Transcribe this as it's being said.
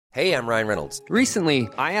Hey, I'm Ryan Reynolds. Recently,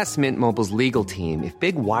 I asked Mint Mobile's legal team if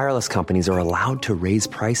big wireless companies are allowed to raise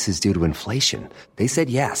prices due to inflation. They said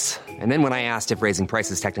yes. And then when I asked if raising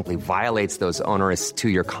prices technically violates those onerous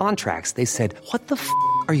two-year contracts, they said, "What the f***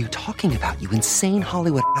 are you talking about, you insane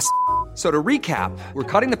Hollywood ass?" So to recap, we're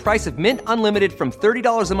cutting the price of Mint Unlimited from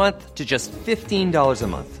 $30 a month to just $15 a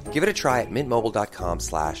month. Give it a try at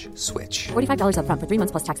mintmobile.com/switch. $45 up front for 3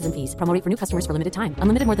 months plus taxes and fees. Promo rate for new customers for limited time.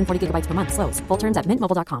 Unlimited more than 40 gigabytes per month. Slows full terms at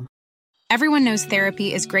mintmobile.com. Everyone knows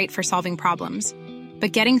therapy is great for solving problems.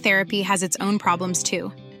 But getting therapy has its own problems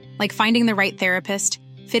too. Like finding the right therapist,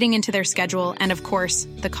 fitting into their schedule, and of course,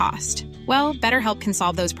 the cost. Well, BetterHelp can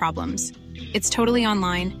solve those problems. It's totally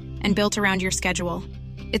online and built around your schedule.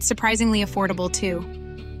 It's surprisingly affordable, too.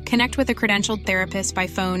 Connect with a credentialed therapist by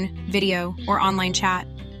phone, video, or online chat,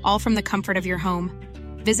 all from the comfort of your home.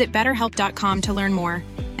 Visit BetterHelp.com to learn more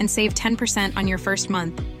and save 10% on your first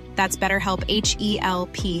month. That's BetterHelp,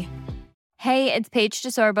 H-E-L-P. Hey, it's Paige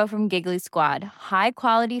DeSorbo from Giggly Squad. High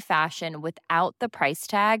quality fashion without the price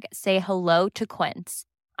tag. Say hello to Quince.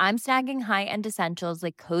 I'm snagging high-end essentials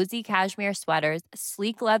like cozy cashmere sweaters,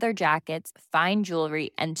 sleek leather jackets, fine jewelry,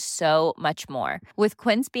 and so much more. With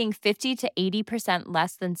Quince being 50 to 80%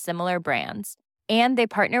 less than similar brands. And they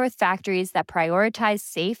partner with factories that prioritize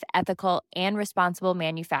safe, ethical, and responsible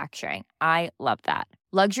manufacturing. I love that.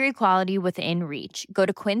 Luxury quality within reach. Go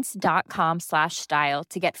to quince.com/style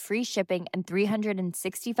to get free shipping and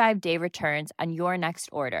 365-day returns on your next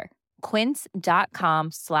order.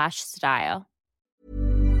 Quince.com/style.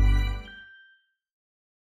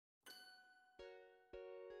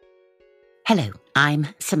 Hello, I'm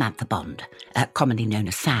Samantha Bond, commonly known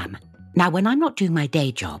as Sam. Now, when I'm not doing my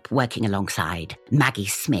day job, working alongside Maggie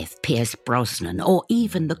Smith, Pierce Brosnan, or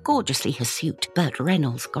even the gorgeously hirsute Burt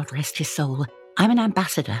Reynolds, God rest his soul, I'm an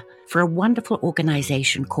ambassador for a wonderful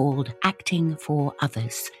organisation called Acting for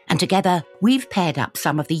Others. And together, we've paired up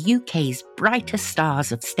some of the UK's brightest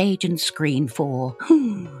stars of stage and screen for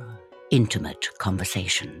intimate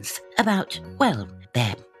conversations about, well,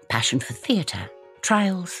 their passion for theatre,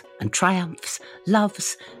 trials and triumphs,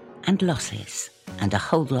 loves and losses, and a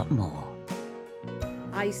whole lot more.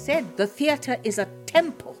 I said the theatre is a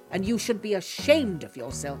temple, and you should be ashamed of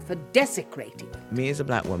yourself for desecrating it. Me as a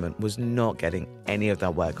black woman was not getting any of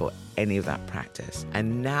that work or any of that practice.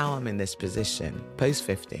 And now I'm in this position,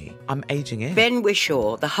 post-50, I'm aging in. Ben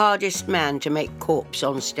Whishaw, the hardest man to make corpse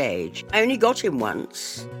on stage. I only got him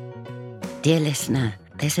once. Dear listener,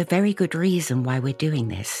 there's a very good reason why we're doing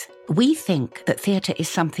this. We think that theatre is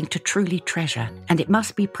something to truly treasure, and it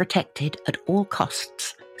must be protected at all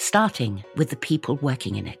costs, starting with the people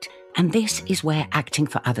working in it. And this is where Acting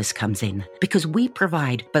for Others comes in, because we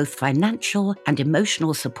provide both financial and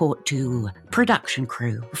emotional support to production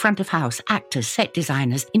crew, front of house, actors, set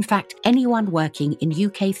designers, in fact, anyone working in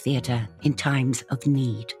UK theatre in times of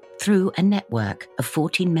need, through a network of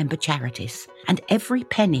 14-member charities. And every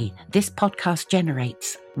penny this podcast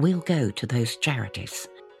generates will go to those charities.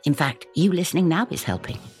 In fact, you listening now is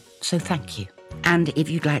helping, so thank you. And if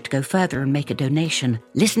you'd like to go further and make a donation,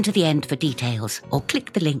 listen to the end for details or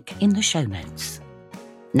click the link in the show notes.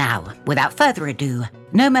 Now, without further ado,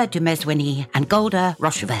 Noma, Dumezweni and Golda,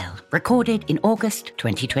 Rosheuvel, recorded in August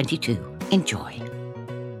 2022. Enjoy.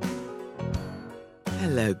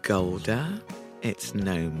 Hello, Golda. It's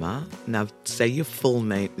Noma. Now, say your full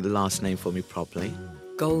name, last name for me properly.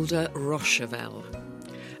 Golda Rosheuvel.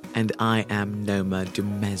 And I am Noma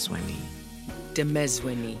Dumezweni.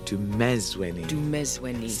 Dumezweni. Dumezweni.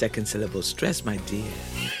 Dumezweni. Second syllable stress, my dear.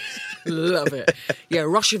 Love it. Yeah,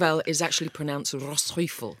 Rosheuvel is actually pronounced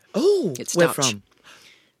Rosheuvel. Oh, it's where Dutch. from?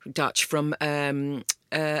 Dutch from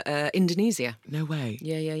Indonesia. No way.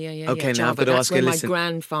 Yeah. Okay, now Java. I've got to That's ask you. where Listen, my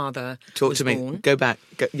grandfather talk was to me. born. Go back.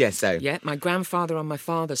 Yes, so. Yeah, my grandfather on my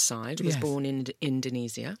father's side was born in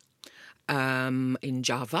Indonesia, in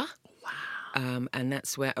Java. Wow. And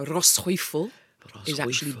that's where Rosheuvel is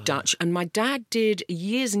actually Dutch. And my dad did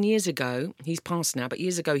years and years ago, he's passed now, but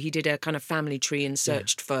years ago he did a kind of family tree and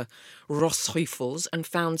searched for Rosheuvels and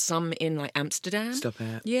found some in like Amsterdam. Stop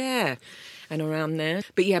it. Yeah, and around there.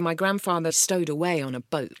 But yeah, my grandfather stowed away on a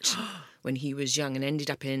boat when he was young and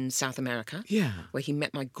ended up in South America. Yeah. Where he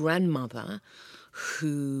met my grandmother,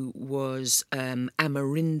 who was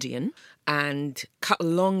Amerindian, and cut a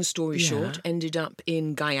long story short, ended up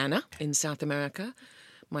in Guyana in South America.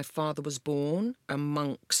 My father was born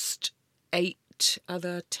amongst 10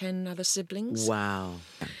 other siblings. Wow.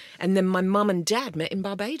 And then my mum and dad met in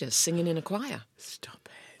Barbados singing in a choir. Stop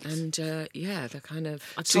it. And they're kind of...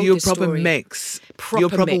 So you're proper mix. You're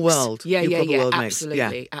proper mix. world. Yeah, you're proper world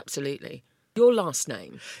absolutely, mix. absolutely. Your last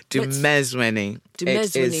name? Dumezweni.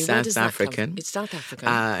 It is South African. It's South African.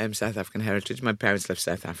 I'm South African heritage. My parents left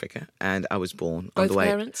South Africa, and I was born on Both the way.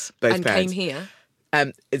 parents? Both and parents. Came here?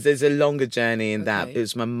 There's a longer journey in that. Okay. It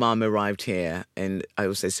was my mum arrived here, and I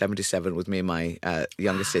would say 77 with me and my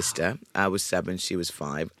younger sister. I was 7, she was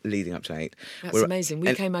 5, leading up to 8. That's amazing.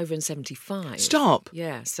 We came over in 75. Stop!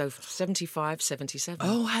 Yeah, so 75, 77.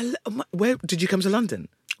 Oh, hello. Where did you come to London?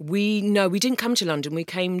 We didn't come to London. We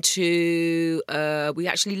came to, we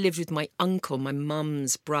actually lived with my uncle, my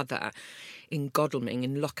mum's brother, in Godalming,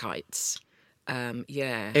 in Lockheit's.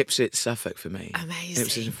 Yeah. Ipswich, Suffolk for me. Amazing.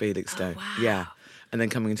 Ipswich and Felixstowe. Oh, wow. Yeah. And then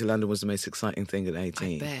coming into London was the most exciting thing at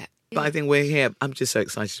 18. I bet. But I think we're here. I'm just so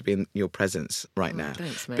excited to be in your presence right now.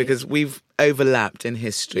 Thanks, mate. Because we've overlapped in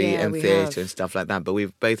history and we theatre have. and stuff like that. But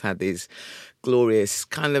we've both had these glorious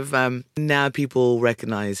kind of now people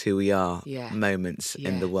recognise who we are moments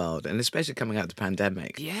in the world. And especially coming out of the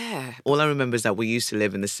pandemic. Yeah. All I remember is that we used to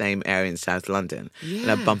live in the same area in South London. Yeah.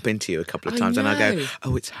 And I'd bump into you a couple of times and I go,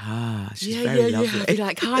 oh, it's her. She's very lovely. Yeah. I'd be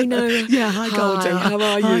like, hi, Noma. Yeah, hi, Golda. How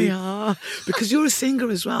are you? Hi. Because you're a singer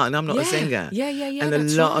as well, and I'm not a singer. Yeah. And a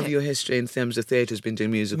that's lot right. of your history in terms of theatre has been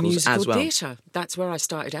doing musicals as well. Musical theatre. That's where I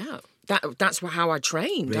started out. That's how I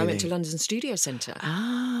trained. Really? I went to London Studio Centre.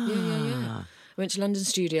 Ah. Yeah. I went to London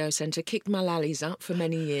Studio Centre, kicked my lallies up for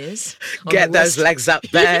many years. Get those legs up,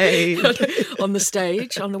 babe. On the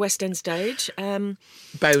stage, on the West End stage. Boner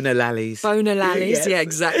lallies. Boner lallies, Yes. yeah,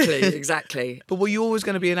 exactly. But were you always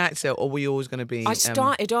going to be an actor, or were you always going to be... I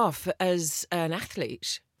started off as an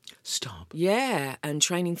athlete. Stop. Yeah, and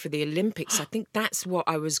training for the Olympics. I think that's what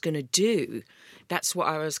I was going to do. That's what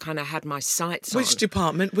I was kind of had my sights on. Which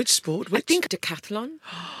department? Which sport? I think decathlon,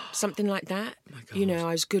 something like that. Oh my God. You know,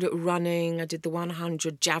 I was good at running. I did the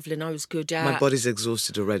 100 javelin. I was good at. My body's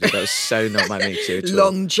exhausted already. That was so not my nature at all.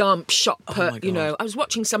 Long jump, shot Oh put. my You know, God. I was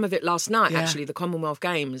watching some of it last night, Yeah. actually, the Commonwealth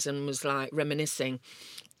Games, and was like reminiscing.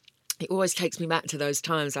 It always takes me back to those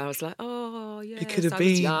times. I was like, oh, yes, could have I been.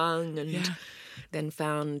 was young and Yeah. then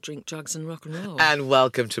found drink, drugs and rock and roll. And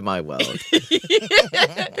welcome to my world.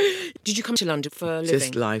 Did you come to London for living?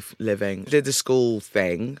 Just life, living. Did the school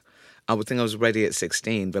thing. I would think I was ready at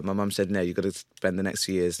 16, but my mum said, no, you've got to spend the next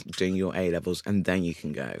few years doing your A-levels and then you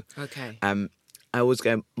can go. Okay. I always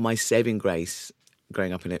go, my saving grace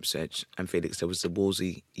growing up in Ipswich and Felixstowe was the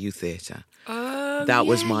Wolsey Youth Theatre. Oh, That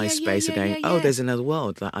was yeah, my yeah, space yeah, of going, yeah, oh, yeah. there's another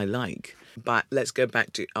world that I like. But let's go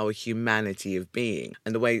back to our humanity of being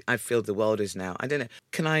and the way I feel the world is now. I don't know.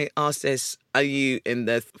 Can I ask this? Are you in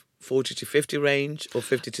the 40 to 50 range or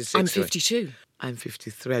 50 to 60? I'm 52. I'm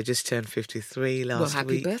 53. I just turned 53 last week. Well,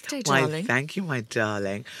 happy birthday, Why, darling. thank you, my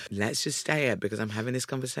darling. Let's just stay here because I'm having this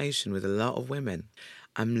conversation with a lot of women.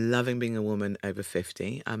 I'm loving being a woman over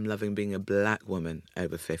 50. I'm loving being a black woman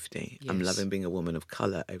over 50. I'm Yes. loving being a woman of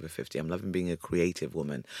colour over 50. I'm loving being a creative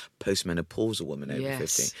woman, postmenopausal woman over Yes.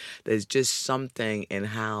 50. There's just something in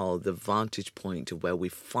how the vantage point of where we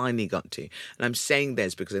finally got to. And I'm saying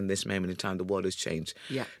this because in this moment in time, the world has changed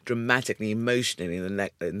dramatically, emotionally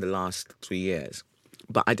in the last 3 years.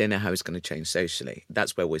 But I don't know how it's going to change socially.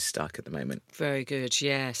 That's where we're stuck at the moment. Very good.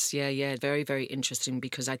 Yes. Yeah. Very, very interesting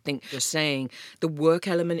because I think you're saying the work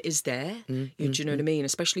element is there. Do you know what I mean?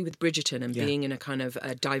 Especially with Bridgerton and being in a kind of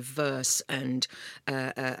a diverse and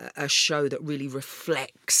a show that really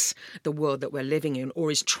reflects the world that we're living in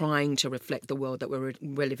or is trying to reflect the world that we're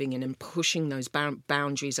living in and pushing those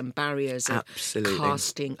boundaries and barriers of Absolutely.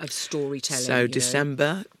 casting, of storytelling. So you know.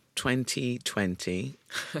 December 2020,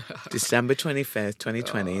 December 25th,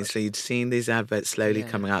 2020. So you'd seen these adverts slowly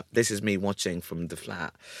coming up. This is me watching from the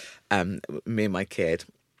flat. Me and my kid.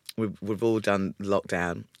 We've all done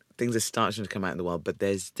lockdown. Things are starting to come out in the world, but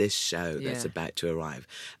there's this show that's about to arrive.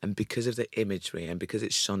 And because of the imagery and because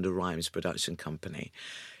it's Shonda Rhimes' production company,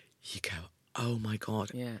 you go, oh my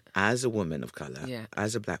God. Yeah. As a woman of colour,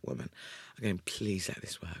 as a black woman, I'm going, please let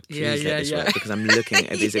this work. Yeah, Please let this yeah. work. Because I'm looking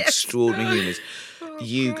at these extraordinary humans.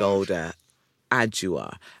 You, Golda,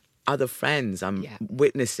 Adjua, other friends I'm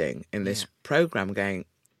witnessing in this programme going,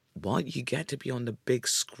 what? You get to be on the big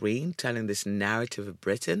screen telling this narrative of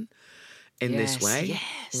Britain in this way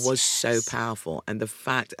was so powerful. And the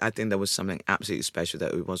fact, I think there was something absolutely special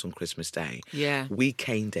that it was on Christmas Day. Yeah. We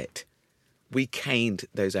caned it. We caned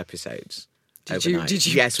those episodes. Did you? overnight. Did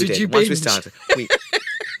you? Yes, we did did. you Once we binge? started, we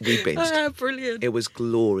binged. Brilliant. It was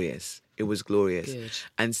glorious. It was glorious. Good.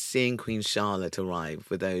 And seeing Queen Charlotte arrive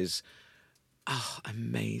with those,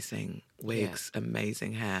 amazing wigs,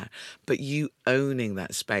 amazing hair. But you owning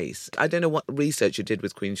that space. I don't know what research you did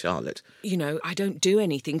with Queen Charlotte. You know, I don't do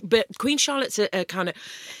anything. But Queen Charlotte's a kind of...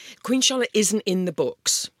 Queen Charlotte isn't in the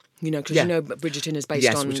books, you know, because you know Bridgerton is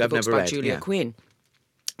based on which the I've books never by read, Julia Quinn.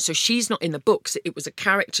 So she's not in the books. It was a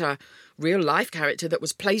character, real life character, that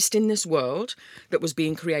was placed in this world that was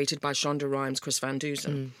being created by Shonda Rhimes, Chris Van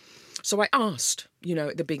Dusen. So I asked,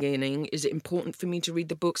 at the beginning, is it important for me to read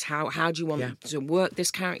the books? How do you want to work this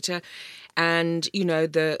character? And,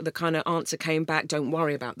 the kind of answer came back, don't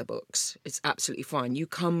worry about the books. It's absolutely fine. You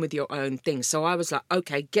come with your own thing. So I was like,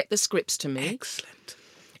 okay, get the scripts to me. Excellent.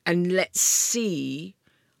 And let's see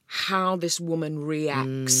how this woman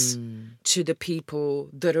reacts to the people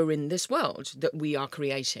that are in this world that we are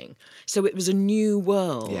creating. So it was a new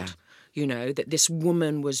world. Yeah. That this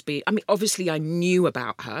woman was being... I mean, obviously I knew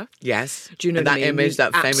about her. Yes. Do you know and what that I mean? image,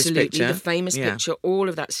 that Absolutely, famous picture. The famous picture, all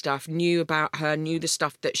of that stuff. Knew about her, knew the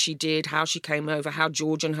stuff that she did, how she came over, how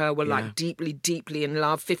George and her were like deeply, deeply in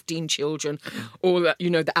love, 15 children, all that,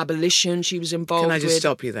 the abolition she was involved with. Can I just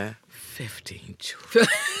stop you there? 15 children.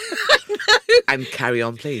 And carry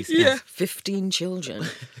on, please. Yeah. Yes. 15 children.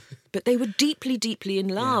 But they were deeply, deeply in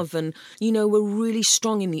love and, were really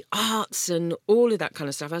strong in the arts and all of that kind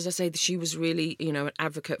of stuff. As I say, she was really, an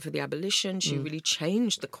advocate for the abolition. She really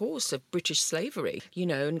changed the course of British slavery,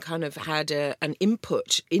 and kind of had an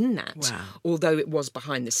input in that. Wow. Although it was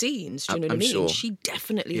behind the scenes, do you know what I mean? Sure. She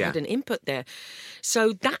definitely had an input there.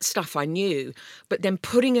 So that stuff I knew. But then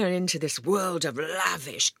putting her into this world of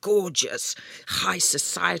lavish, gorgeous, high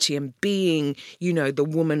society and being, the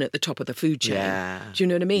woman at the top of the food chain. Yeah. Do you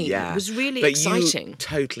know what I mean? Yeah. It was really exciting. You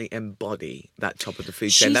totally embody that top of the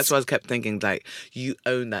food chain. That's why I kept thinking, like, you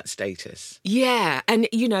own that status. Yeah, and,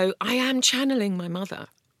 I am channeling my mother.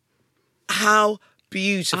 How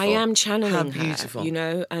beautiful. I am channeling How beautiful.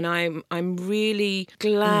 her, and I'm really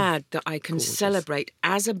glad that I can celebrate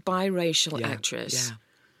as a biracial actress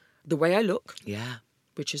the way I look. Yeah.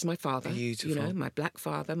 Which is my father. Beautiful. My black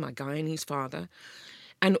father, my Guyanese father.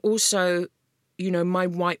 And also... my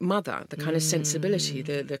white mother, the kind of sensibility,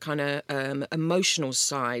 the kind of emotional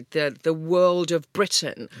side, the world of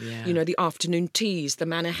Britain, the afternoon teas, the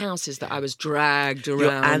manor houses that I was dragged around.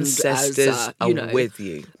 Your ancestors are with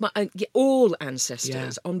you. All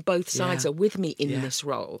ancestors on both sides are with me in this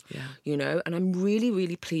role, and I'm really,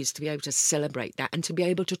 really pleased to be able to celebrate that and to be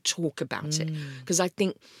able to talk about it. Because I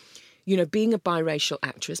think, being a biracial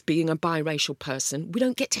actress, being a biracial person, we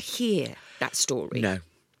don't get to hear that story. No.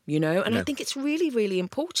 And I think it's really, really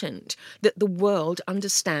important that the world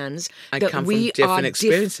understands that come we from different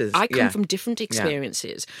experiences. I come from different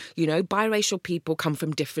experiences. Biracial people come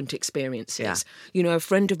from different experiences. A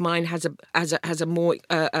friend of mine has a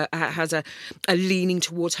leaning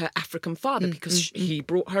towards her African father because he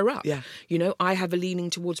brought her up. Yeah. I have a leaning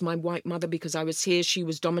towards my white mother because I was here. She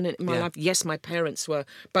was dominant in my life. Yes, my parents were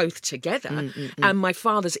both together, and my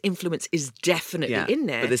father's influence is definitely in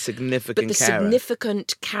there. But the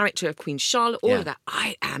significant character of Queen Charlotte, all of that,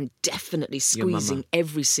 I am definitely squeezing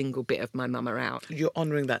every single bit of my mama out. You're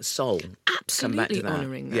honouring that soul. Absolutely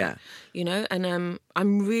honouring that. Yeah. And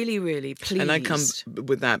I'm really, really pleased. And I come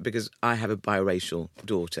with that because I have a biracial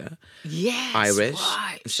daughter. Yes, Irish,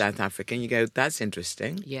 right. South African. You go, that's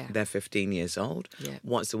interesting. Yeah. They're 15 years old. Yeah.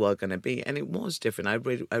 What's the world going to be? And it was different. I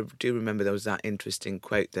do remember there was that interesting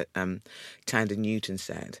quote that Tanda Newton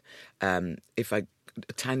said.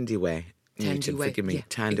 Tandiwe Newton, forgive me,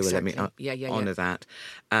 Tandiwe, let me honour that.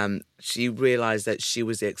 She realised that she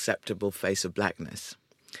was the acceptable face of blackness.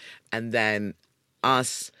 And then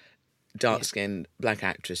us dark-skinned black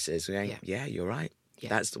actresses going, you're right. Yeah.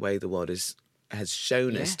 That's the way the world has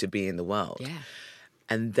shown us to be in the world. Yeah.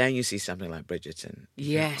 And then you see something like Bridgerton.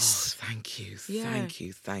 Yes. Oh, thank you, thank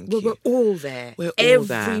you. Well, we're all there.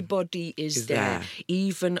 Everybody is there.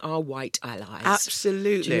 Even our white allies.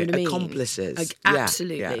 Absolutely. You know what I mean? Accomplices.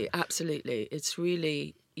 Absolutely. It's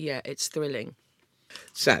really, it's thrilling.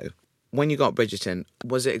 So, when you got Bridgerton,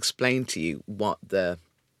 was it explained to you what the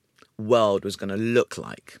world was going to look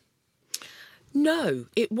like? No,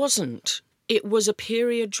 it wasn't. It was a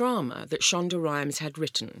period drama that Shonda Rhimes had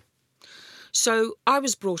written. So I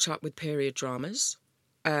was brought up with period dramas.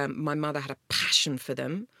 My mother had a passion for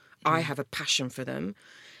them. I have a passion for them.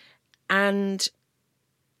 And,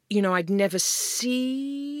 I'd never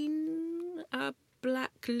seen a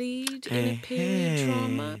black lead in a period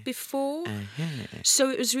drama before. So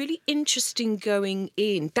it was really interesting going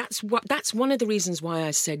in. That's one of the reasons why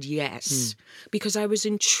I said yes. Because I was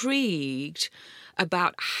intrigued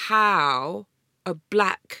about how a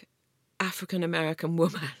black African-American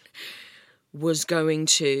woman was going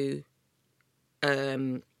to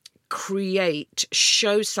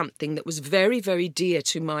show something that was very, very dear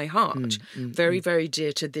to my heart, very, very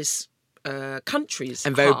dear to this country's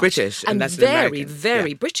and very heart. British, and that's very, American.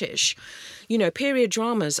 very British. Period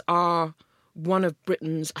dramas are one of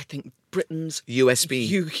Britain's USB.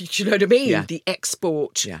 You know what I mean? Yeah. The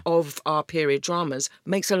export of our period dramas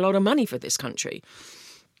makes a lot of money for this country.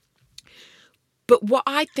 But what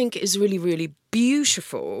I think is really, really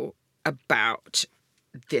beautiful about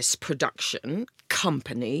this production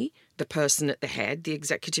company, the person at the head, the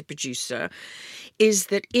executive producer, is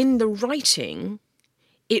that in the writing,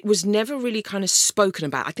 it was never really kind of spoken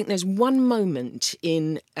about. I think there's one moment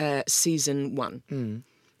in season 1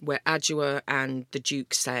 where Adjua and the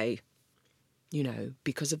Duke say, you know,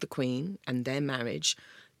 because of the Queen and their marriage,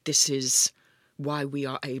 this is why we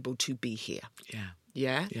are able to be here.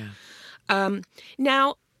 Yeah?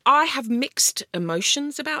 Now, I have mixed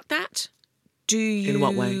emotions about that. In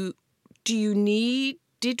what way?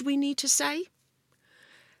 Did we need to say?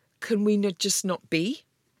 Can we just not be?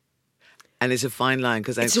 And it's a fine line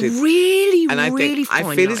because it's really fine I feel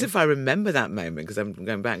line. as if I remember that moment because I'm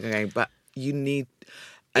going back and going, but you need,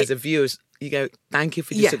 as a viewer, you go, thank you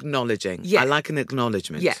for just acknowledging. I like an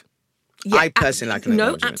acknowledgement. Yeah, I personally like an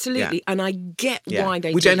acknowledgement. No, absolutely. Yeah. And I get why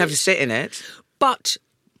they We don't have to sit in it. But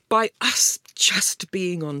by us just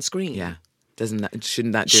being on screen. Yeah. Shouldn't that do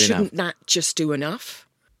enough? Shouldn't that just do enough?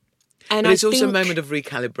 And but it's also a moment of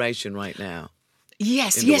recalibration right now.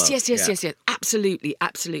 Yes.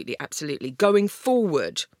 Absolutely. Going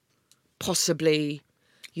forward, possibly,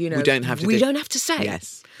 you know, we don't have to say.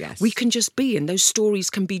 Yes. We can just be, and those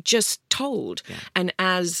stories can be just told. Yeah. And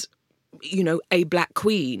as, you know, a black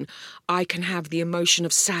queen, I can have the emotion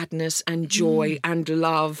of sadness and joy and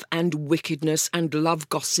love and wickedness and love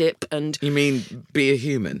gossip and... You mean be a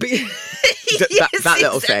human? That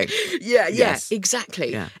little thing. Yeah,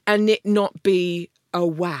 exactly. Yeah. And it not be a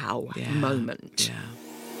wow moment. Yeah.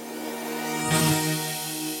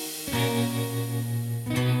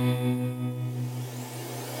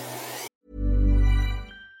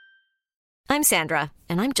 I'm Sandra,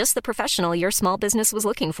 and I'm just the professional your small business was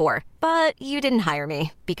looking for. But you didn't hire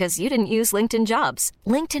me because you didn't use LinkedIn Jobs.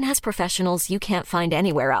 LinkedIn has professionals you can't find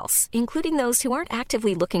anywhere else, including those who aren't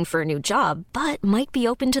actively looking for a new job, but might be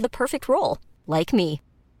open to the perfect role, like me.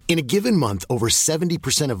 In a given month, over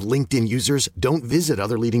 70% of LinkedIn users don't visit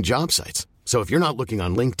other leading job sites. So if you're not looking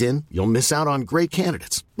on LinkedIn, you'll miss out on great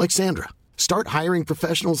candidates like Sandra. Start hiring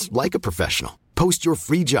professionals like a professional. Post your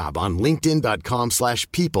free job on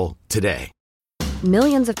linkedin.com/people today.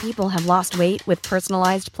 Millions of people have lost weight with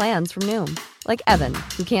personalized plans from Noom. Like Evan,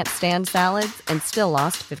 who can't stand salads and still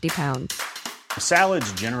lost 50 pounds.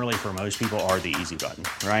 Salads generally for most people are the easy button,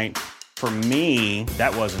 right? For me,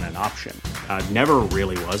 that wasn't an option. I never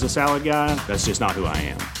really was a salad guy. That's just not who I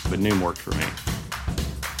am. But Noom worked for me.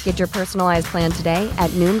 Get your personalized plan today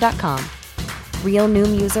at Noom.com. Real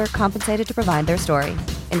Noom user compensated to provide their story.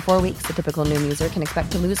 In 4 weeks, the typical Noom user can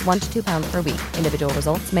expect to lose 1 to 2 pounds per week. Individual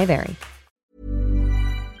results may vary.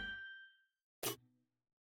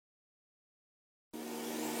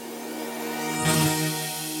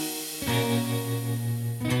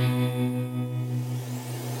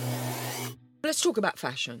 Let's talk about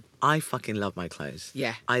fashion. I fucking love my clothes.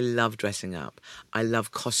 Yeah. I love dressing up. I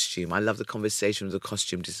love costume. I love the conversation with the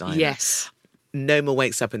costume designer. Yes. Noma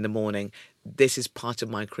wakes up in the morning. This is part of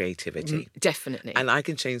my creativity. Definitely. And I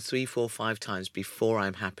can change 3, 4, 5 times before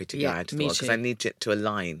I'm happy to go out to the world because I need it to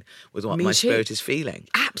align with what my spirit is feeling.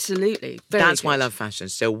 Absolutely. That's why I love fashion.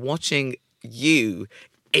 So watching you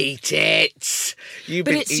eat it.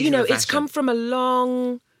 But it's, you know, it's come from a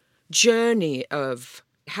long journey of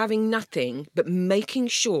having nothing but making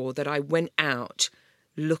sure that I went out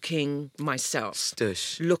looking myself.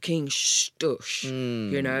 Stush. Looking stush,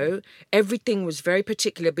 you know? Everything was very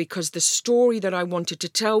particular because the story that I wanted to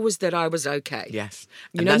tell was that I was okay. Yes.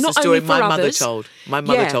 You and know, that's not the story only for my mother others, told. My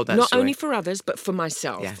mother told that not story. only for others, but for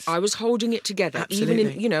myself. Yes. I was holding it together. Absolutely.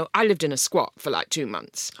 Even in, you know, I lived in a squat for like 2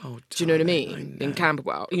 months. Oh, do you know what I mean? In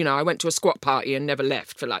Camberwell. You know, I went to a squat party and never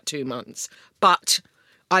left for like 2 months. But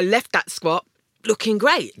I left that squat looking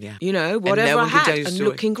great, you know, whatever I had, and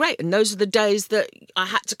looking great. And those are the days that I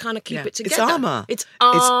had to kind of keep it together. It's armour. It's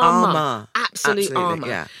armour. Absolutely, armour.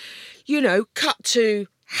 Yeah. You know, cut to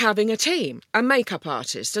having a team, a makeup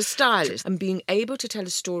artist, a stylist, and being able to tell a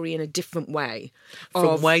story in a different way.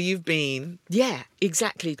 From where you've been. Yeah,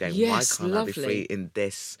 exactly. Going, yes, why can't I be free in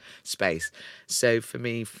this space? So for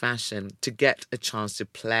me, fashion, to get a chance to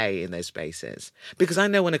play in those spaces. Because I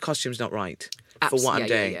know when a costume's not right. For what I'm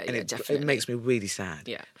doing. And it makes me really sad.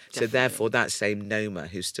 Yeah, so therefore, that same Noma,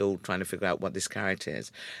 who's still trying to figure out what this character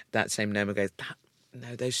is, that same Noma goes,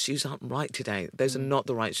 no, those shoes aren't right today. Those are not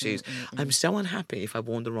the right shoes. I'm so unhappy if I've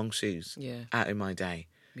worn the wrong shoes out in my day.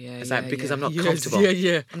 Because I'm not comfortable.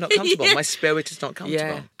 I'm not comfortable. My spirit is not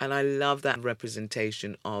comfortable. And I love that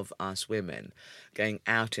representation of us women going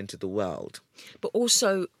out into the world. But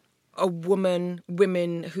also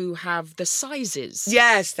women who have the sizes.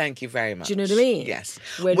 Yes, thank you very much. Do you know what I mean? Yes.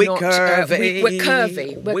 We're curvy.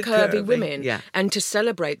 We're curvy women. Yeah. And to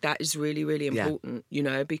celebrate that is really, really important,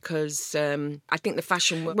 because I think the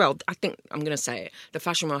fashion world, I'm going to say it, the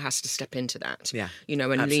fashion world has to step into that. Yeah. And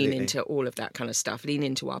absolutely. lean into all of that kind of stuff. Lean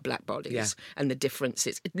into our black bodies and the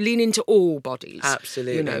differences. Lean into all bodies.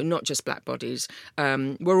 Absolutely. Not just black bodies.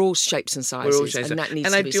 We're all shapes and sizes. And that needs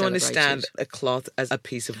to be celebrated. And I do understand a cloth as a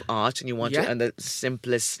piece of art and you want it on the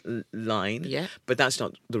simplest line. Yeah. But that's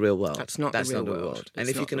not the real world. That's not the real world. And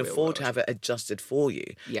if you can afford to have it adjusted for you,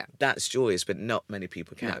 that's joyous, but not many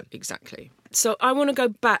people can. No, exactly. So I want to go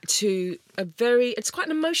back to it's quite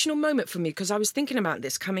an emotional moment for me because I was thinking about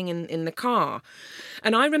this coming in the car.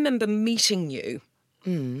 And I remember meeting you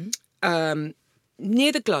near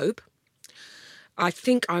the Globe. I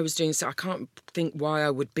think I was doing so. I can't think why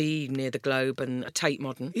I would be near the Globe and a Tate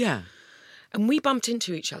Modern. Yeah. And we bumped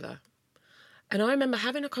into each other. And I remember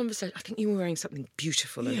having a conversation. I think you were wearing something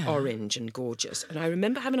beautiful and orange and gorgeous. And I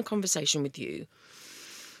remember having a conversation with you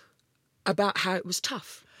about how it was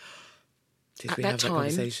tough. Did we have that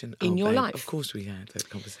conversation in your life? Of course we had that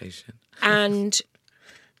conversation. And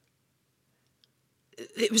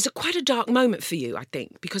it was quite a dark moment for you, I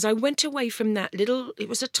think, because I went away from that it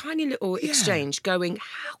was a tiny little exchange going,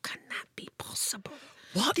 how can that be possible?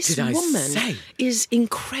 What this did I woman say? Is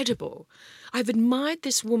incredible. I've admired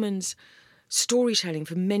this woman's storytelling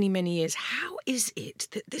for many, many years. How is it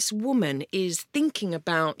that this woman is thinking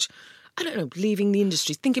about, I don't know, leaving the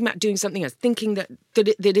industry, thinking about doing something else, thinking that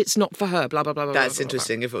it's not for her, blah, blah, blah, blah. That's blah,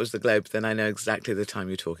 interesting. blah. If it was the Globe, then I know exactly the time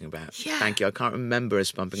you're talking about. Yeah. Thank you. I can't remember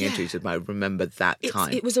us bumping into each other, but I remember that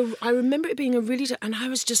time. I remember it being a really, and I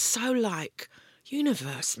was just so like,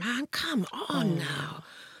 universe, man, come on now.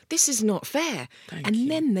 This is not fair. Thank you.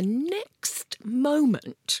 Then the next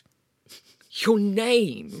moment, your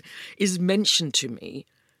name is mentioned to me,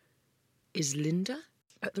 is Linda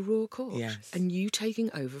at the Royal Court. Yes. And you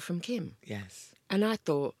taking over from Kim. Yes. And I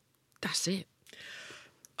thought, that's it.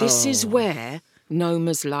 This is where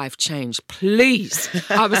Noma's life changed. Please.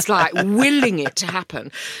 I was like willing it to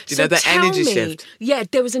happen. Do you know the energy shift? Yeah,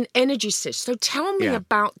 there was an energy shift. So tell me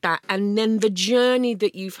about that and then the journey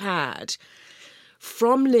that you've had.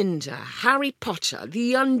 From Linda, Harry Potter,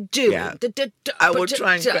 The Undoing. Yeah. I will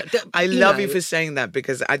try and... I love you for saying that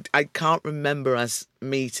because I can't remember us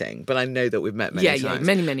meeting, but I know that we've met many times. Yeah,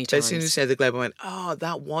 many, many times. But as soon as you said the Globe, I went,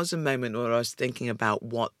 that was a moment where I was thinking about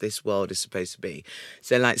what this world is supposed to be.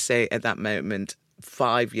 So like say at that moment,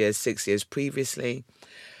 5 years, 6 years previously,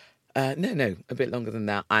 no, a bit longer than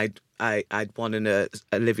that, I'd won an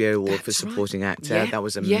Olivier Award for supporting actor. Yeah. That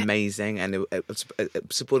was amazing, and it was a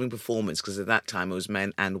supporting performance because at that time it was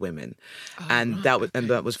men and women,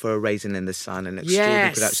 that was for A Raisin in the Sun, an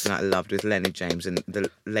extraordinary production that I loved with Lenny James and the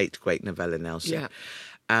late great Novella Nelson.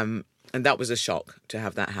 Yeah. And that was a shock to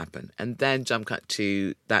have that happen. And then jump cut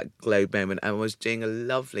to that Globe moment. I was doing a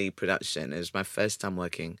lovely production. It was my first time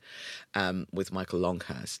working with Michael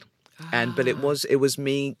Longhurst. But it was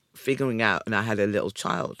me figuring out, and I had a little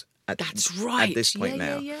child at this point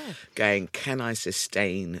now, going, can I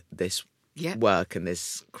sustain this work and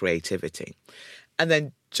this creativity? And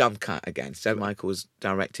then jump cut again. So Michael was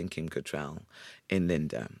directing Kim Cattrall in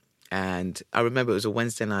Linda. And I remember it was a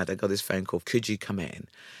Wednesday night, I got this phone call, could you come in?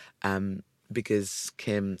 Because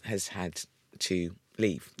Kim has had to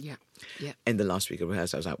leave in the last week of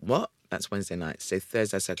rehearsal. I was like, what? That's Wednesday night. So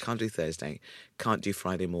Thursday, I said, can't do Thursday, can't do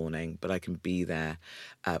Friday morning, but I can be there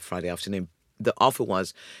Friday afternoon. The offer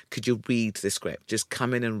was, could you read the script? Just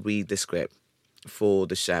come in and read the script for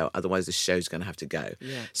the show, otherwise the show's going to have to go.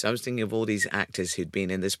 Yeah. So I was thinking of all these actors who'd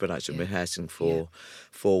been in this production rehearsing for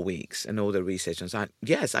 4 weeks and all the research. And I was like,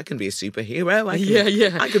 yes, I can be a superhero.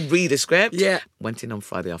 I can read a script. Yeah. Went in on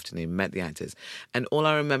Friday afternoon, met the actors. And all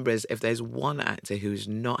I remember is if there's one actor who's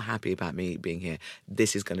not happy about me being here,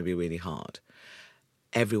 this is going to be really hard.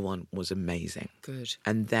 Everyone was amazing. Good.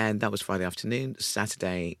 And then that was Friday afternoon,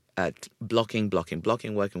 Saturday, blocking,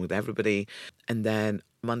 working with everybody. And then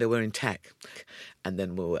Monday we're in tech. And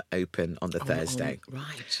then we were open on the Thursday.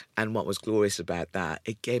 Right. And what was glorious about that,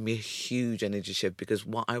 it gave me a huge energy shift because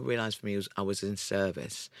what I realised for me was I was in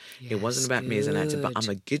service. Yes, it wasn't about me as an actor, but I'm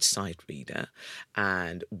a good sight reader.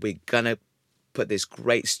 And we're going to put this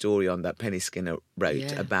great story on that Penny Skinner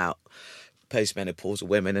wrote about postmenopausal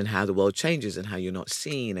women and how the world changes and how you're not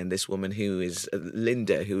seen. And this woman who is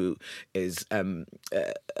Linda, who is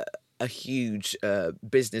a huge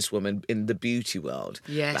businesswoman in the beauty world.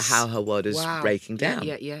 Yes. But how her world is breaking down.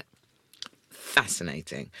 Yeah.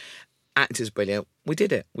 Fascinating. Actors brilliant. We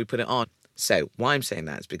did it. We put it on. So why I'm saying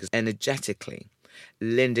that is because energetically,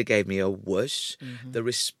 Linda gave me a whoosh. Mm-hmm. The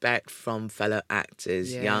respect from fellow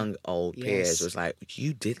actors, young, old peers was like,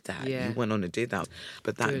 you did that. Yeah. You went on and did that.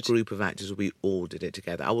 But that group of actors, we all did it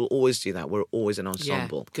together. I will always do that. We're always an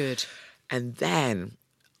ensemble. Yeah, good. And then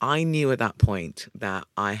I knew at that point that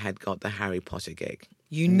I had got the Harry Potter gig.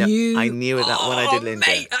 You knew? I knew it that when I did Linda.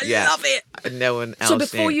 Mate, I love it. No one else So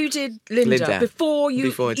before knew. you did Linda, before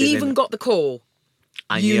you I did even Linda. got the call,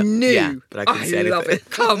 you knew. Yeah, but I couldn't say anything. love it.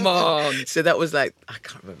 Come on. So that was like, I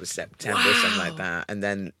can't remember, September or something like that. And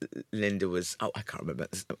then Linda was, I can't remember,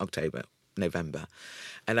 October, November.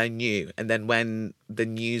 And I knew. And then when the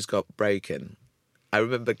news got broken, I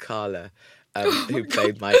remember Carla, who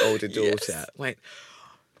played my older daughter, went,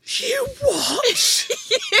 you what?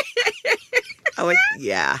 I went,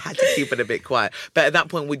 yeah, I had to keep it a bit quiet. But at that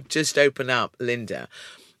point, we'd just opened up Linda.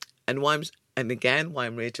 And why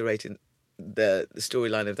I'm reiterating the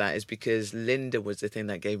storyline of that is because Linda was the thing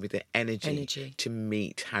that gave me the energy. To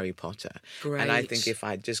meet Harry Potter. Great. And I think if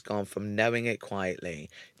I'd just gone from knowing it quietly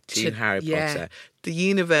to Harry Potter, the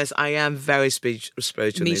universe, I am very spiritual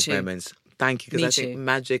in these moments. Thank you, because I think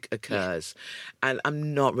magic occurs. Yeah. And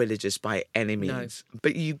I'm not religious by any means. No.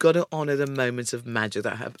 But you've got to honour the moments of magic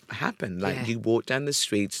that have happened. Like you walk down the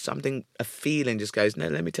street, a feeling just goes, no,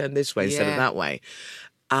 let me turn this way instead of that way.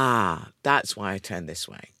 That's why I turned this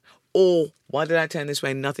way. Or why did I turn this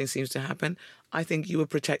way and nothing seems to happen? I think you were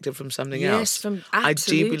protected from something else. Yes, I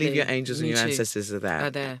do believe your angels and your ancestors are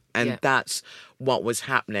there. And that's what was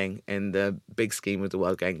happening in the big scheme of the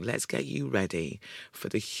world, going, let's get you ready for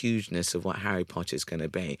the hugeness of what Harry Potter is going to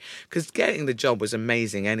be. Because getting the job was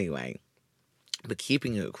amazing anyway. But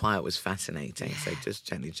keeping it quiet was fascinating. So just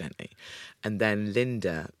gently. And then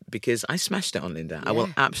Linda, because I smashed it on Linda. I will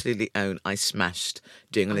absolutely own I smashed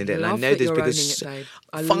doing Linda. And I know this because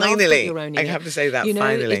finally, I have to say that,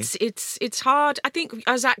 finally. It's hard. I think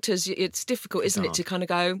as actors, it's difficult, isn't it, to kind of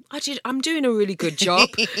go, I'm doing a really good job.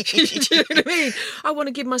 Do you know what I mean? I want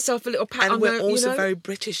to give myself a little pat on the... And we're also very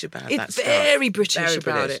British about that stuff. Very British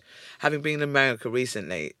about it. Having been in America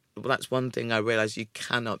recently... Well, that's one thing I realised, you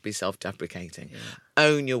cannot be self-deprecating. Yeah.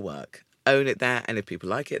 Own your work. Own it there. And if people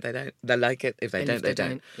like it, they don't. They like it. If they don't, they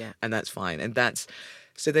don't. Yeah. And that's fine. And that's...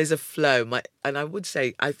 So there's a flow. And I would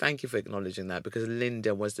say, I thank you for acknowledging that, because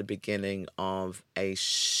Linda was the beginning of a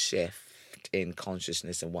shift in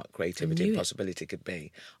consciousness and what creativity and possibility could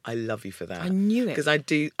be. I love you for that. I knew it. Because I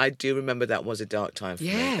do remember that was a dark time for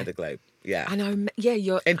me at the Globe. Yeah. I know.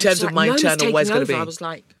 Yeah, in terms of my internal, where's going to be? I was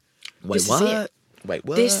like, wait, what? Wait,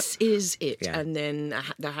 what? This is it. Yeah. And then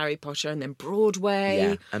the Harry Potter, and then Broadway.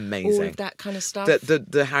 Yeah, amazing. All of that kind of stuff.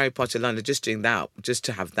 The Harry Potter London, just doing that, just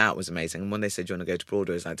to have that was amazing. And when they said, do you want to go to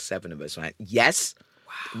Broadway, it was like 7 of us, right? Yes.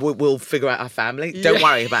 Wow. We'll figure out our family. Yeah. Don't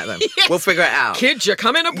worry about them. Yes. We'll figure it out. Kids, you're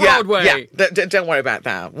coming to Broadway. Yeah. Don't worry about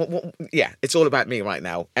that. It's all about me right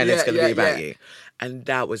now. And it's going to be about you. And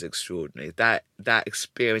that was extraordinary. That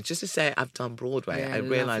experience, just to say I've done Broadway, I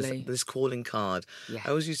realised this calling card. Yeah. I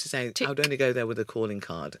always used to say I would only go there with a calling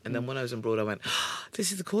card. And then when I was on Broadway, I went,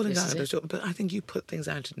 this is the calling card. But I think you put things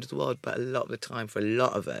out into the world. But a lot of the time, for a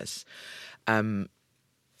lot of us,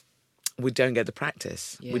 we don't get the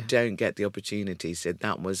practice. Yeah. We don't get the opportunity. So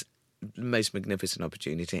that was the most magnificent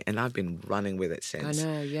opportunity. And I've been running with it since. I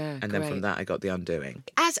know, yeah. And then from that, I got the undoing.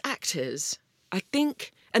 As actors, I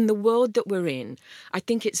think... And the world that we're in, I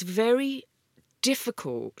think it's very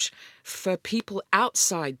difficult for people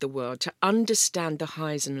outside the world to understand the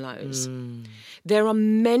highs and lows. There are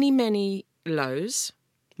many, many lows,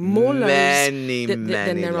 more lows than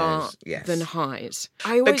there are than highs.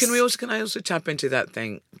 But can I also tap into that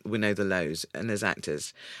thing? We know the lows, and as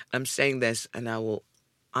actors, I'm saying this, and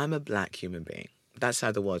I'm a black human being. That's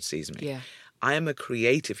how the world sees me. Yeah. I am a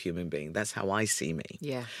creative human being. That's how I see me.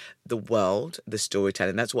 Yeah. The world, the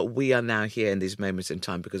storytelling, that's what we are now here in these moments in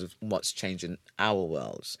time because of what's changing our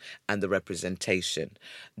worlds and the representation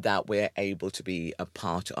that we're able to be a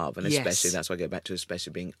part of. And especially, that's why I go back to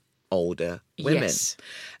especially being older women. Yes.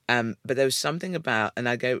 But there was something about, and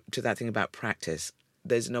I go to that thing about practice,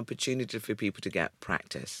 there's an opportunity for people to get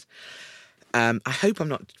practice. I hope I'm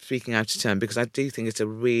not speaking out of turn because I do think it's a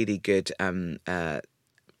really good...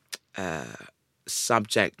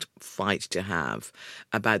 subject fight to have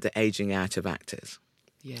about the aging out of actors.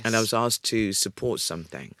 Yes. And I was asked to support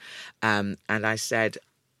something. And I said,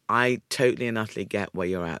 I totally and utterly get where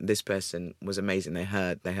you're at. This person was amazing. They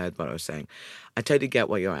heard what I was saying. I totally get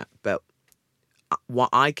where you're at. But what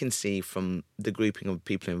I can see from the grouping of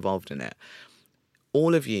people involved in it,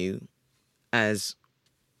 all of you as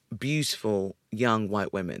beautiful young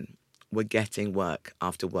white women were getting work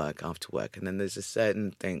after work after work. And then there's a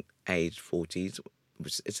certain thing, age 40s,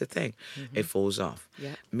 which it's a thing. It falls off.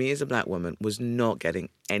 Yeah. Me as a black woman was not getting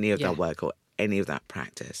any of that work or any of that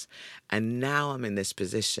practice. And now I'm in this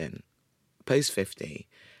position, post 50,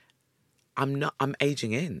 I'm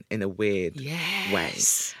aging in a weird way.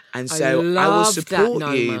 And so I will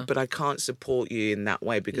support you, but I can't support you in that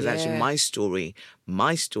way because actually my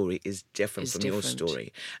story is different from your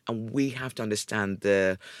story. And we have to understand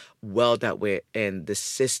the world that we're in, the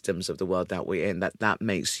systems of the world that we're in, that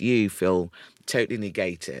makes you feel totally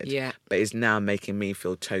negated, but is now making me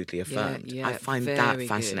feel totally affirmed. I find that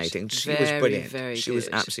fascinating. Good. She was brilliant. She was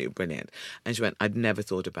absolutely brilliant. And she went, I'd never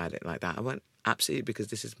thought about it like that. I went, absolutely, because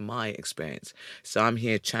this is my experience. So I'm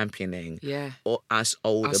here championing us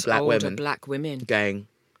older black women going,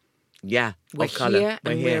 we're here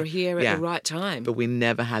and we're here at the right time. But we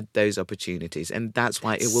never had those opportunities. And that's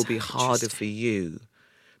why it will be harder for you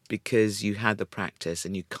because you had the practice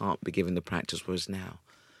and you can't be given the practice, whereas now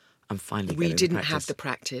I'm finally getting the practice. We didn't have the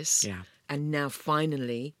practice. And now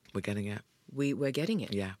finally... We're getting it. We're getting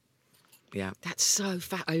it. Yeah. That's so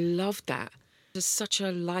I love that. It's such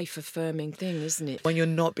a life-affirming thing, isn't it? When you're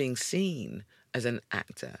not being seen as an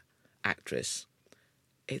actress,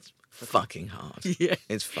 it's fucking hard. Yeah.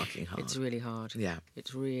 It's fucking hard. It's really hard. Yeah.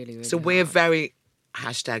 It's really, really So hard. we're very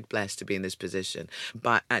 #blessed to be in this position.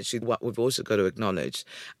 But actually what we've also got to acknowledge,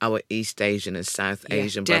 our East Asian and South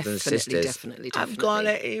Asian brothers and sisters definitely. have got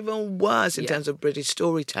it even worse in terms of British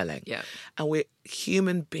storytelling. Yeah. And we're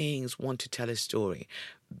human beings want to tell a story.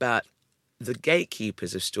 But the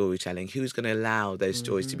gatekeepers of storytelling, who's going to allow those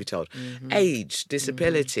stories to be told? Age,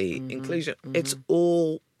 disability, inclusion, it's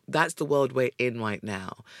all, that's the world we're in right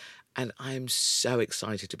now. And I'm so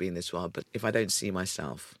excited to be in this world. But if I don't see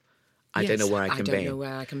myself, I don't know where I can be. I don't know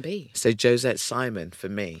where I can be. So Josette Simon, for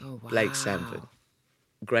me, Blake Sanford,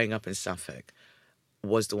 growing up in Suffolk,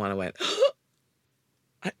 was the one I went,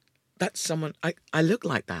 that's someone, I look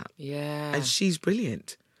like that. Yeah. And she's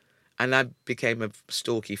brilliant. And I became a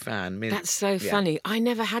Stalky fan. That's so funny. I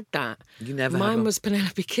never had that. You never had Mine was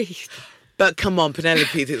Penelope Keith. But come on,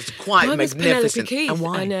 Penelope, it's quite Mine magnificent. Was Penelope Keith. And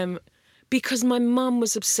why? And, because my mum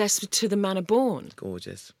was obsessed with To the Manor Born.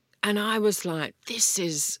 Gorgeous. And I was like, this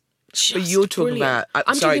is just But you're talking brilliant. about...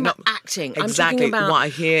 I'm talking about acting. Exactly. I'm talking about what I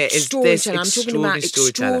hear is this storytelling. I'm talking about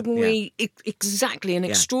extraordinary... Exactly, an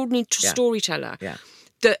extraordinary storyteller. Yeah.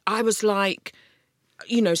 That I was like...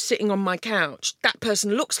 sitting on my couch, that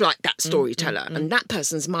person looks like that storyteller, and that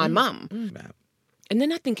person's my mum. And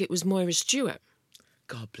then I think it was Moira Stewart.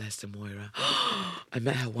 God bless the Moira. I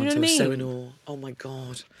met her once. I was so in awe. Oh my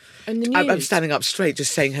God. And the I'm standing up straight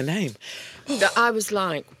just saying her name. That I was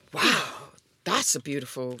like, wow, that's a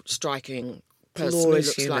beautiful, striking person who Glorious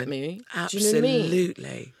looks human. like me. Absolutely. Do you know what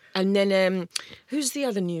I mean? And then, who's the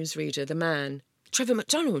other newsreader, the man? Trevor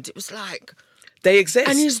McDonald. It was like... They exist.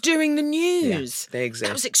 And he's doing the news. Yeah, they exist.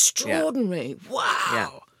 That was extraordinary. Yeah. Wow. Yeah.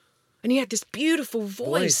 And he had this beautiful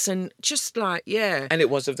voice and just like, And it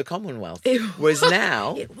was of the Commonwealth. Whereas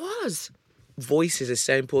now... It was. Voices are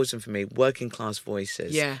so important for me. Working class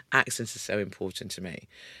voices. Yeah. Accents are so important to me.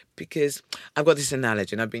 Because I've got this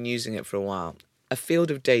analogy and I've been using it for a while. A field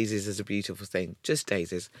of daisies is a beautiful thing. Just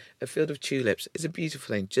daisies. A field of tulips is a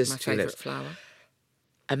beautiful thing. Just tulips. My favourite flower.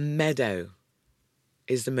 A meadow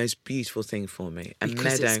is the most beautiful thing for me. A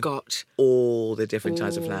because meadow, it's got all the different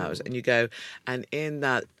types of flowers. And you go, and in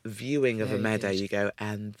that viewing of a meadow, you go,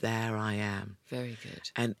 and there I am. Very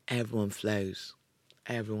good. And everyone flows.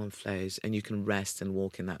 Everyone flows. And you can rest and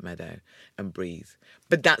walk in that meadow and breathe.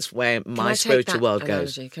 But that's where my spiritual world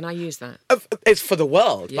goes. Can I use that? It's for the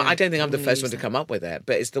world. But I don't think I'm the first one to come up with it.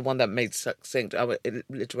 But it's the one that made succinct. It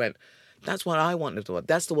literally went, that's what I want of the world.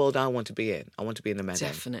 That's the world I want to be in. I want to be in the meadow.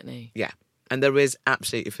 Definitely. Yeah. And there is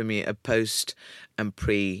absolutely, for me, a post and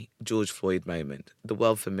pre-George Floyd moment. The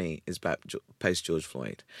world, for me, is about post-George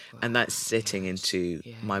Floyd. Wow. And that's sitting into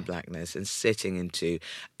my blackness and sitting into...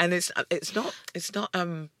 And it's not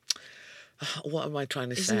what am I trying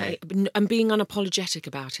to say? And being unapologetic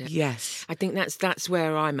about it. Yes. I think that's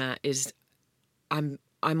where I'm at, is I'm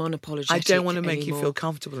unapologetic. I don't want to make anymore. you feel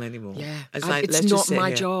comfortable anymore. Yeah. It's not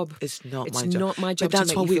my job. It's not my job. It's not my job but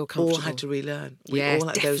that's to make what you feel comfortable. we all had to relearn. We all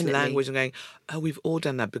had those language and going, we've all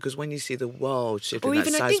done that, because when you see the world shift in that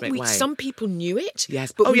seismic way. Some people knew it,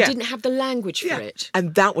 yes. but we didn't have the language for it.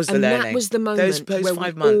 And that was the learning. And that was the moment where 5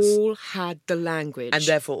 we months. all had the language. And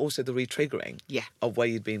therefore also the re-triggering of where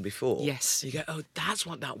you'd been before. Yes. You go, that's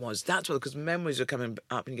what that was. That's what, because memories are coming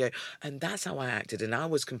up and you go, and that's how I acted. And I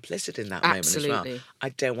was complicit in that moment as well. I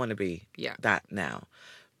don't want to be that now,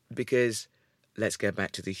 because let's go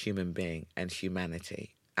back to the human being and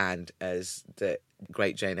humanity. And as the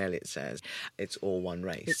great Jane Elliott says, it's all one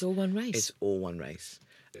race. It's all one race. It's all one race.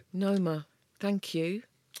 Noma, thank you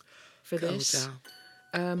for this.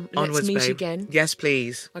 Let's Onwards, meet babe. again. Yes,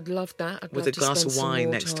 please. I'd love that. I'd With love a to glass spend of some wine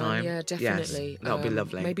more next time. time. Yeah, definitely. Yes, that would be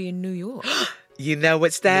lovely. Maybe in New York. You know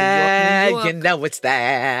it's there. New York. You know it's there.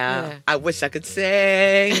 Yeah. I wish I could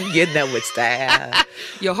sing. You know it's there.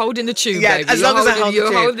 You're holding the tune, Yeah, baby. as long as I hold the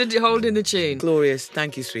tune. You're holding the tune. Glorious.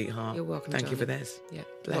 Thank you, sweetheart. You're welcome, Thank you for darling. this. Yeah,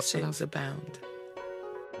 Blessings abound.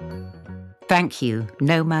 Thank you,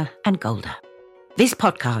 Noma and Golda. This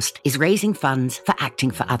podcast is raising funds for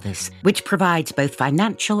Acting for Others, which provides both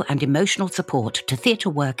financial and emotional support to theatre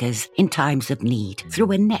workers in times of need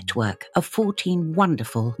through a network of 14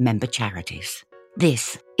 wonderful member charities.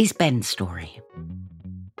 This is Ben's story.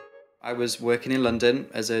 I was working in London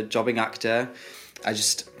as a jobbing actor. I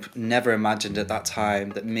just never imagined at that time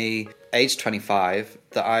that me, aged 25,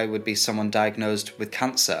 that I would be someone diagnosed with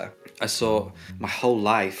cancer. I saw my whole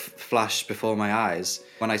life flash before my eyes.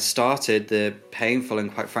 When I started the painful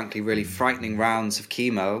and quite frankly really frightening rounds of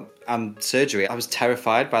chemo and surgery, I was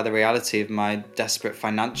terrified by the reality of my desperate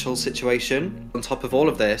financial situation. On top of all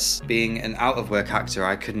of this, being an out-of-work actor,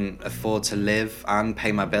 I couldn't afford to live and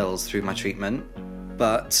pay my bills through my treatment.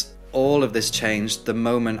 But all of this changed the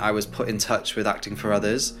moment I was put in touch with Acting for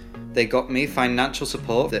Others. They got me financial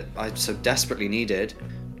support that I so desperately needed.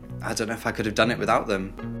 I don't know if I could have done it without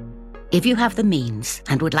them. If you have the means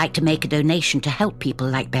and would like to make a donation to help people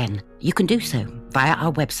like Ben, you can do so via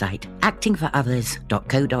our website,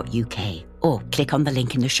 actingforothers.co.uk, or click on the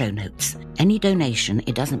link in the show notes. Any donation,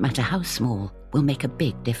 it doesn't matter how small, will make a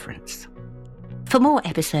big difference. For more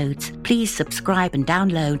episodes, please subscribe and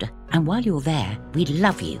download, and while you're there, we'd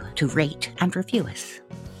love you to rate and review us.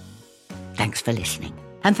 Thanks for listening.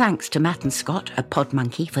 And thanks to Matt and Scott at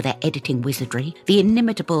Podmonkey for their editing wizardry, the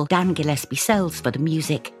inimitable Dan Gillespie-Sells for the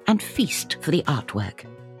music, and Feast for the artwork.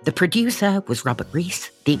 The producer was Robert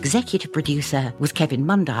Rees. The executive producer was Kevin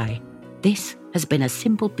Mundai. This has been a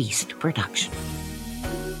Simple Beast production.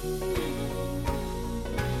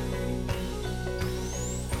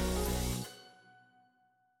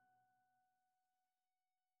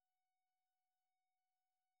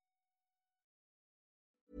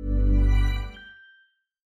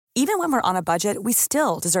 Even when we're on a budget, we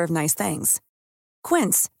still deserve nice things.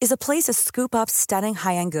 Quince is a place to scoop up stunning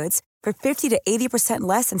high-end goods for 50 to 80%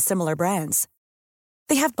 less than similar brands.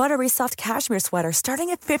 They have buttery soft cashmere sweaters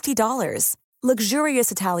starting at $50,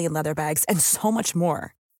 luxurious Italian leather bags, and so much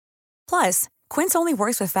more. Plus, Quince only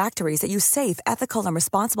works with factories that use safe, ethical, and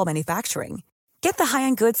responsible manufacturing. Get the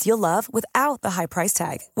high-end goods you'll love without the high price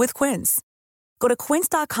tag with Quince. Go to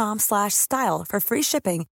quince.com/style for free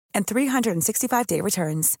shipping and 365-day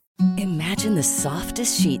returns. Imagine the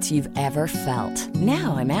softest sheets you've ever felt.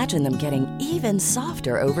 Now imagine them getting even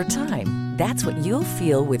softer over time. That's what you'll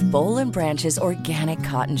feel with Boll & Branch's organic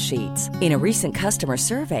cotton sheets. In a recent customer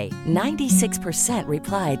survey, 96%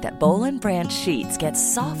 replied that Boll & Branch sheets get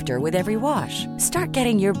softer with every wash. Start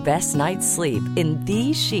getting your best night's sleep in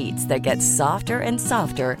these sheets that get softer and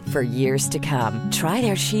softer for years to come. Try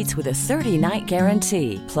their sheets with a 30-night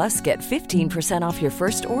guarantee. Plus, get 15% off your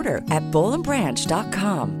first order at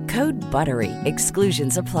bollandbranch.com. Code BUTTERY.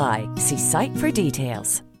 Exclusions apply. See site for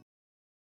details.